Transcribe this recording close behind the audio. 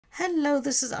Hello,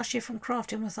 this is Ashee from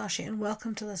Crafting with Ashee and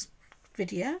welcome to this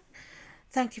video.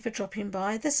 Thank you for dropping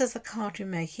by. This is the card we're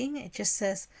making. It just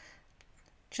says,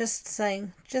 just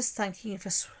thanking you for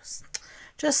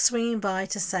just swinging by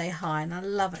to say hi, and I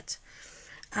love it.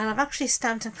 And I've actually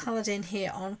stamped and coloured in here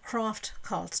on craft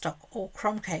cardstock, or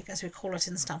crumb cake as we call it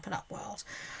in the Stampin' Up world.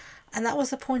 And that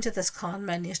was the point of this card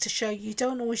mainly, is to show you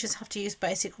don't always just have to use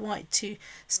basic white to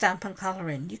stamp and colour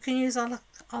in. You can use other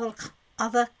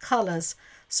colours.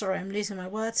 Sorry, I'm losing my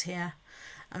words here.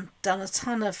 I've done a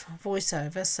ton of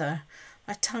voiceover, so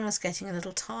my tongue is getting a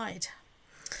little tied.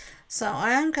 So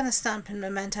I am going to stamp in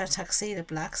Memento Tuxedo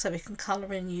Black so we can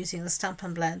colour in using the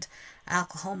Stampin Blend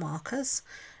alcohol markers.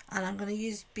 And I'm going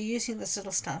to be using this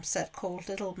little stamp set called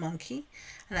Little Monkey.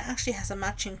 And it actually has a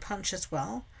matching punch as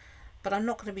well. But I'm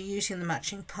not going to be using the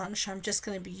matching punch. I'm just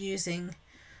going to be using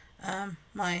the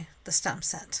stamp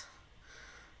set.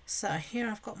 So here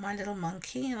I've got my little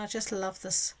monkey, and I just love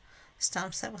this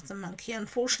stamp set with the monkey.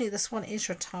 Unfortunately, this one is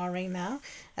retiring now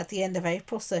at the end of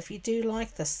April, so if you do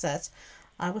like this set,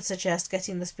 I would suggest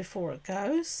getting this before it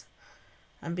goes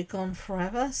and be gone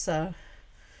forever. So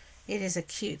it is a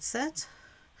cute set.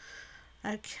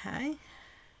 Okay,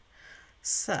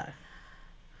 so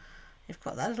you've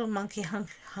got that little monkey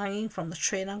hanging from the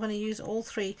tree, and I'm going to use all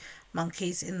three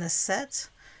monkeys in this set.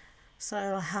 So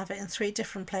I'll have it in 3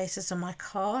 different places on my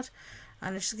card,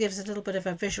 and it just gives a little bit of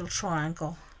a visual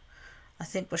triangle, I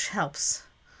think, which helps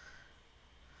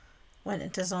when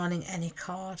designing any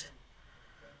card.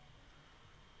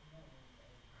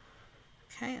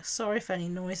 Okay, sorry for any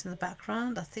noise in the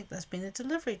background. I think there's been a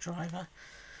delivery driver.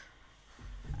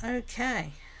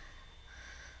 Okay,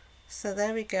 so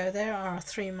there we go. There are our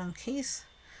 3 monkeys.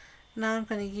 Now I'm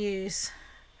going to use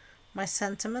my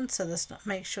sentiment, so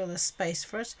make sure there's space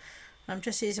for it. I'm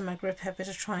just using my grip pepper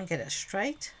to try and get it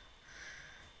straight.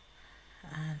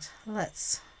 And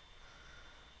let's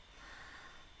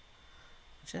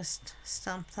just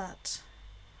stamp that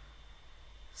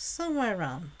somewhere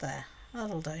around there.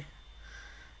 That'll do.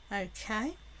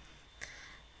 Okay.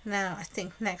 Now I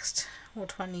think next,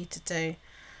 what do I need to do?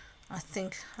 I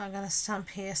think I'm going to stamp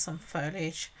here some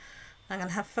foliage. I'm going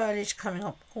to have foliage coming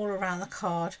up all around the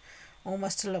card,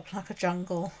 almost to look like a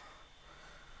jungle.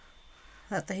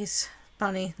 That these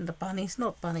monkeys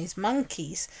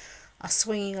are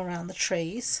swinging around the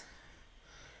trees.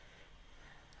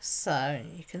 So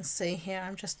you can see here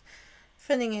I'm just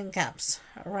filling in gaps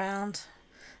around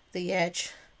the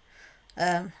edge,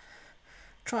 trying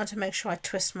to make sure I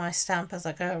twist my stamp as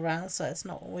I go around so it's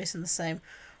not always in the same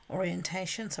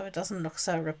orientation, so it doesn't look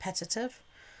so repetitive.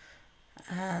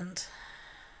 And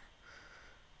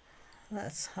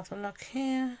let's have a look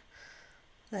here.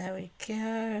 There we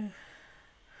go.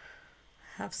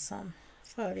 Have some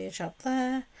foliage up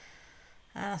there,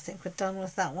 and I think we're done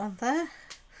with that one there,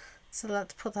 so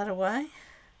let's put that away.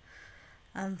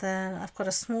 And then I've got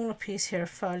a smaller piece here of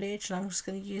foliage, and I'm just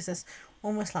going to use this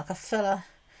almost like a filler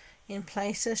in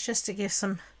places just to give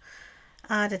some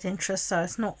added interest, so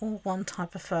it's not all one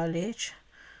type of foliage,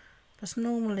 because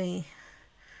normally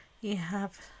you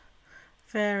have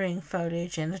varying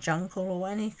foliage in a jungle or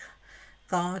any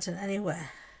garden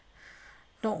anywhere.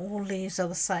 Not all leaves are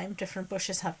the same. Different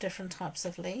bushes have different types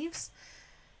of leaves.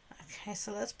 Okay,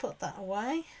 so let's put that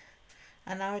away.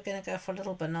 And now we're going to go for a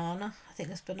little banana. I think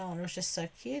this banana is just so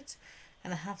cute.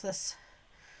 And I have this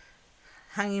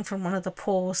hanging from one of the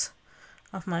paws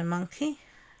of my monkey.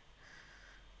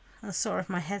 And sorry if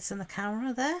my head's in the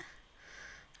camera there.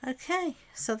 Okay,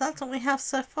 so that's what we have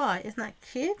so far. Isn't that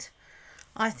cute?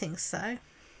 I think so.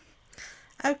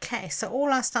 Okay, so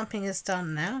all our stamping is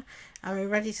done now, and we're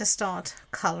ready to start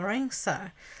colouring. So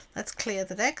let's clear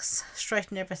the decks,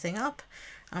 straighten everything up,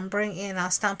 and bring in our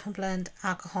Stampin' Blend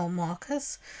alcohol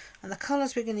markers. And the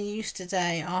colours we're going to use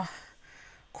today are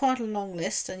quite a long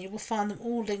list, and you will find them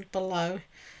all linked below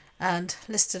and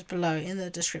listed below in the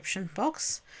description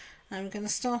box. And we're going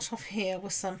to start off here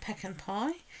with some pecan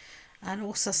pie, and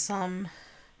also some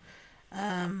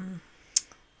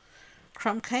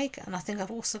crumb cake, and I think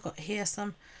I've also got here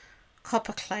some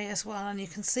copper clay as well. And you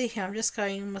can see here I'm just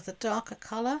going with a darker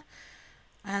colour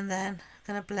and then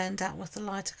going to blend out with the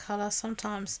lighter colour,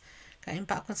 sometimes going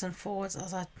backwards and forwards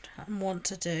as I want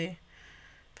to do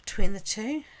between the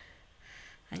two.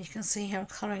 And you can see here I'm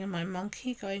colouring in my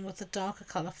monkey, going with the darker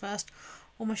colour first,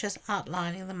 almost just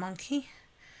outlining the monkey,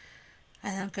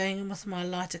 and then I'm going in with my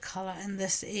lighter colour, and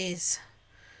this is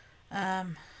what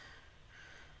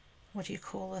do you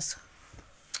call this?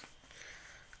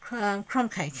 Crumb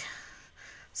cake.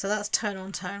 So that's tone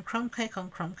on tone, crumb cake on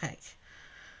crumb cake.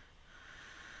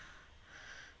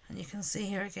 And you can see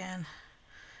here again,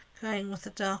 going with the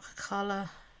darker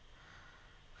colour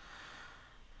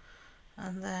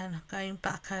and then going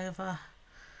back over,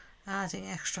 adding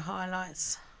extra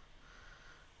highlights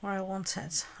where I want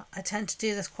it. I tend to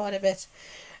do this quite a bit.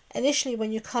 Initially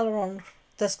when you colour on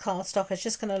this cardstock, it's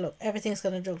just going to look, everything's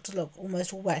going to look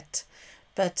almost wet,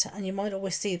 and you might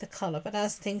always see the colour, but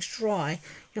as things dry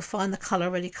you'll find the colour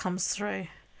really comes through.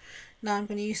 Now I'm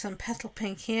going to use some petal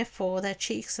pink here for their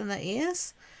cheeks and their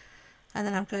ears, and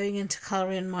then I'm going in to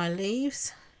colour in my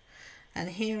leaves, and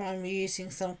here I'm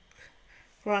using some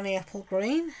Granny Apple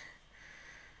Green,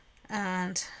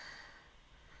 and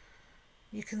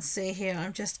you can see here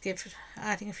I'm just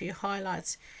adding a few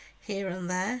highlights here and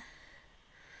there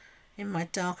in my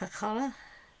darker colour.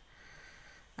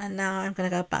 And now I'm going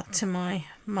to go back to my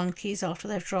monkeys after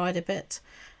they've dried a bit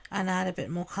and add a bit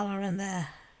more colour in there,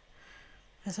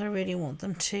 because I really want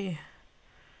them to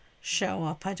show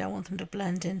up. I don't want them to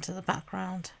blend into the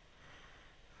background.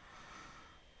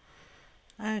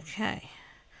 Okay,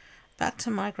 back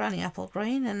to my Granny Apple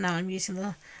Green, and now I'm using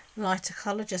the lighter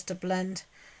colour just to blend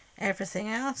everything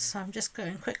out. So I'm just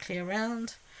going quickly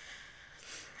around.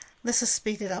 This has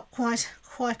speeded up quite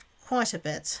a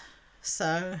bit,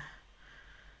 so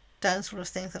don't sort of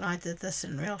think that I did this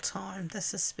in real time.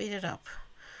 This has speeded up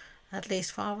at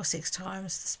least 5 or 6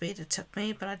 times the speed it took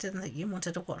me, but I didn't think you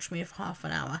wanted to watch me for half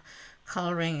an hour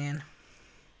colouring in.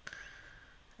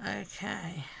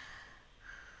 Okay,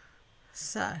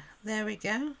 so there we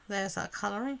go, there's our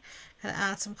colouring. Going to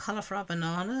add some colour for our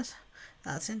bananas.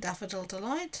 That's in Daffodil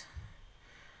Delight.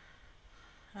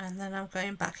 And then I'm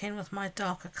going back in with my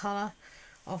darker colour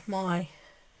of my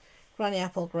Granny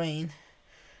Apple Green.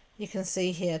 You can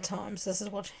see here at times, this is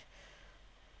what,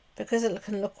 because it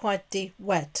can look quite deep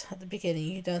wet at the beginning,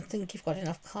 you don't think you've got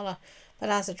enough colour, but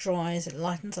as it dries it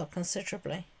lightens up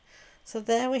considerably. So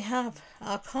there we have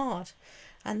our card,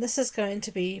 and this is going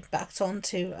to be backed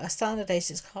onto a standard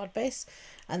A6 card base,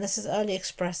 and this is early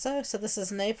espresso, so this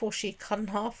is an A4 sheet cut in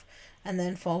half and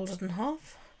then folded in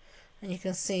half, and you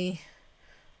can see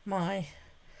my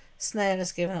snail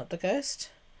has given up the ghost,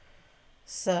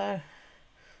 so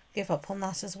give up on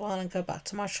that as well and go back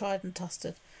to my tried and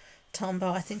trusted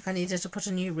Tombow. I think I needed to put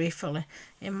a new refill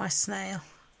in my snail,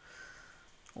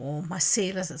 or my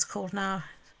seal as it's called now.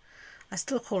 I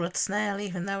still call it snail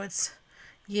even though it's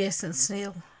years since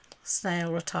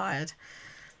snail retired.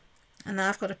 And now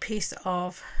I've got a piece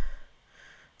of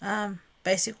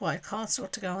basic white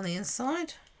cardstock to go on the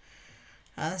inside.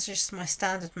 That's just my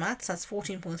standard mats. That's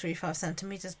 14.35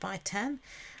 centimeters by 10.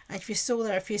 And if you saw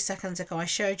there a few seconds ago, I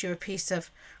showed you a piece of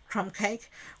crumb cake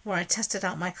where I tested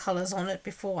out my colours on it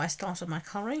before I started my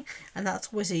colouring, and that's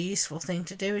always a useful thing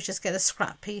to do, is just get a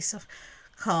scrap piece of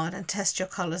card and test your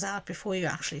colours out before you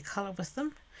actually colour with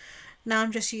them. Now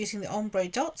I'm just using the ombre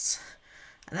dots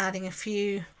and adding a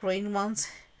few green ones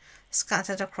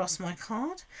scattered across my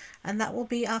card, and that will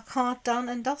be our card done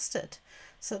and dusted.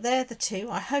 So they're the two.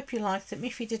 I hope you liked them.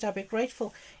 If you did, I'd be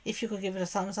grateful if you could give it a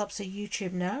thumbs up so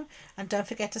YouTube know, and don't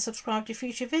forget to subscribe to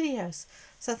future videos.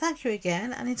 So thank you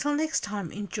again, and until next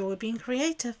time, enjoy being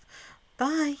creative.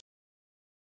 Bye.